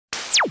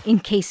in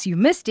case you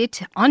missed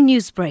it on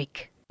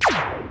Newsbreak.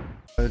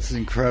 It's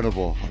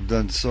incredible. I've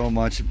done so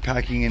much,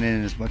 packing it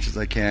in as much as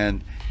I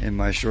can in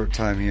my short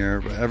time here.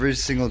 But every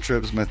single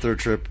trip, is my third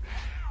trip,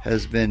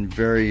 has been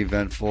very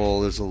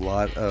eventful. There's a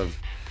lot of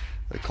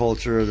the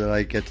culture that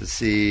I get to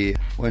see.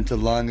 Went to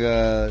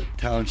Langa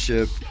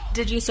Township.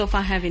 Did you so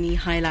far have any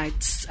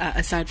highlights,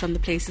 aside from the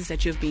places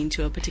that you've been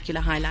to, a particular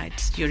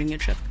highlight during your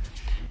trip?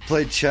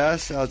 Played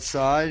chess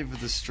outside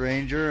with a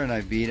stranger and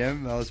I beat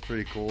him. That was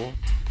pretty cool.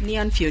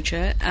 Neon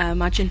Future, a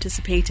much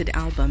anticipated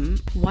album.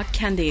 What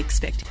can they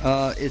expect?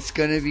 It's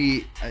going to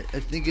be, I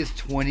think it's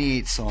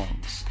 28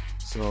 songs.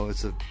 So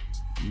it's a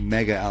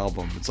mega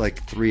album. It's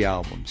like 3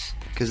 albums.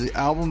 Because the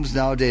albums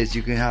nowadays,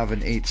 you can have an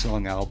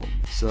 8-song album.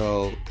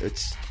 So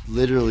it's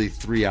literally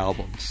 3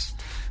 albums.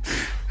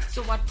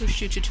 So what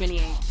pushed you to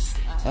 28?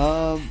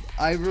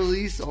 I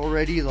released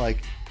already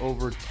like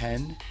over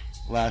 10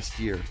 last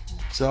year.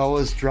 So I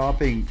was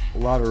dropping a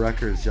lot of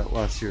records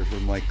last year,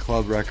 from like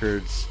club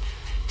records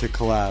to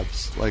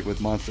collabs, like with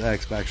Monsta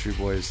X, Backstreet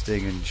Boys,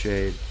 Sting, and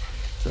Shade.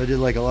 So I did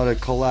like a lot of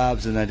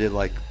collabs, and I did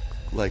like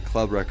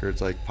club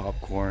records like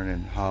Popcorn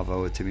and Hava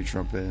with Timmy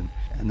Trumpet.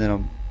 And then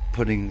I'm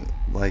putting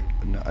like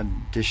an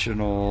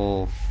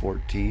additional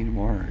 14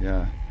 more,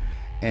 yeah.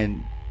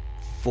 And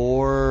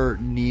 4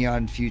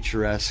 neon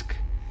futuresque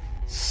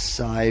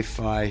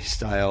sci-fi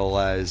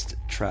stylized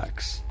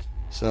tracks.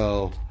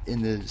 So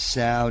in the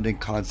sound and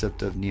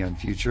concept of Neon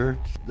Future,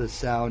 the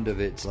sound of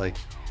it's like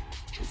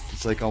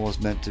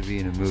almost meant to be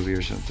in a movie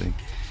or something.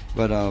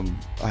 But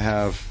I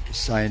have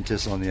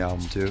scientists on the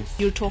album too.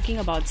 You're talking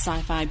about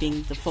sci-fi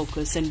being the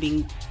focus and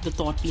being the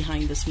thought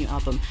behind this new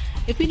album.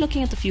 If we're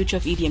looking at the future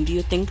of EDM, do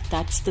you think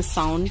that's the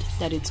sound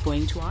that it's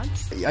going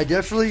towards? I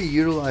definitely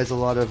utilize a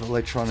lot of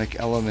electronic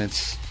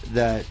elements.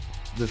 That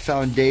the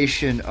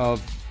foundation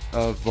of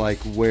like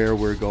where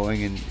we're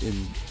going in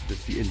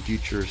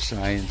future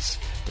science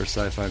or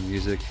sci-fi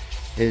music,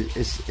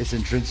 it's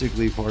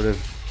intrinsically part of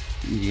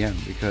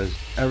EDM, because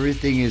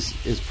everything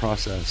is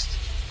processed.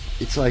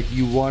 It's like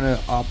you want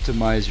to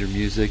optimize your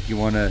music, you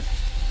want to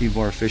be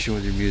more efficient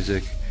with your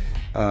music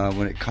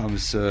when it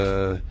comes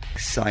to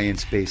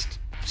science-based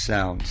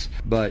sounds.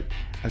 But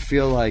I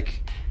feel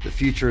like the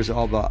future is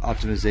all about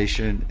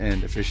optimization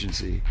and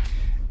efficiency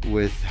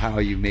with how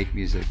you make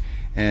music,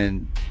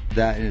 and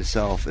that in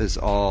itself is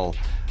all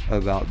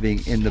about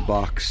being in the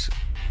box.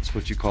 It's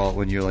what you call it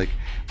when you're like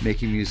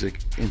making music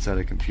inside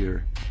a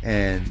computer,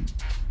 and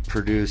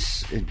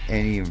produce in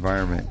any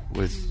environment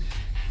with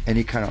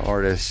any kind of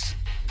artist,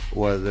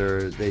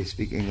 whether they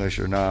speak English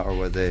or not, or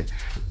whether they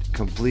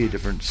completely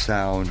different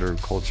sound or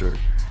culture.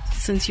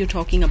 Since you're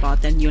talking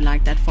about that, you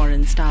like that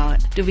foreign style,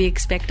 do we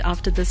expect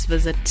after this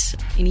visit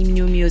any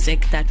new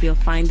music that we'll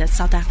find that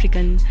South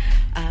African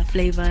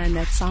flavor and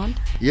that sound?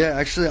 Yeah,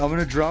 actually, I'm going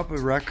to drop a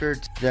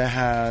record that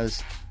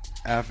has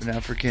an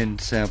African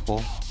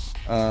sample.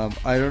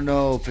 I don't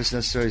know if it's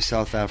necessarily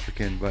South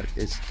African, but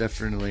it's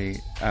definitely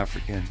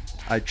African.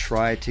 I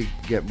try to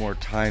get more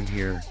time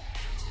here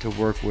to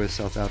work with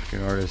South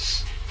African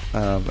artists.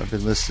 I've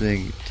been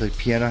listening to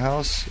Piano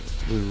House.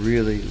 It was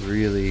really,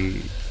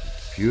 really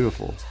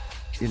beautiful.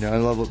 You know, I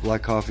love what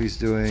Black Coffee's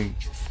doing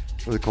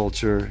for the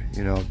culture.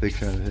 You know, I'm a big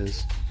fan of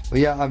his. But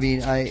yeah, I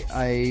mean,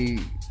 I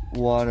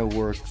want to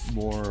work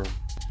more,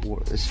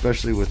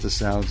 especially with the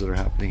sounds that are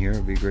happening here.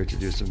 It'd be great to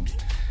do some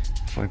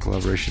fun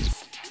collaborations.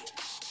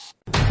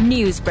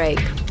 Newsbreak,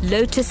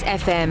 Lotus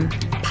FM,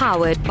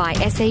 powered by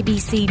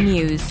SABC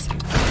News.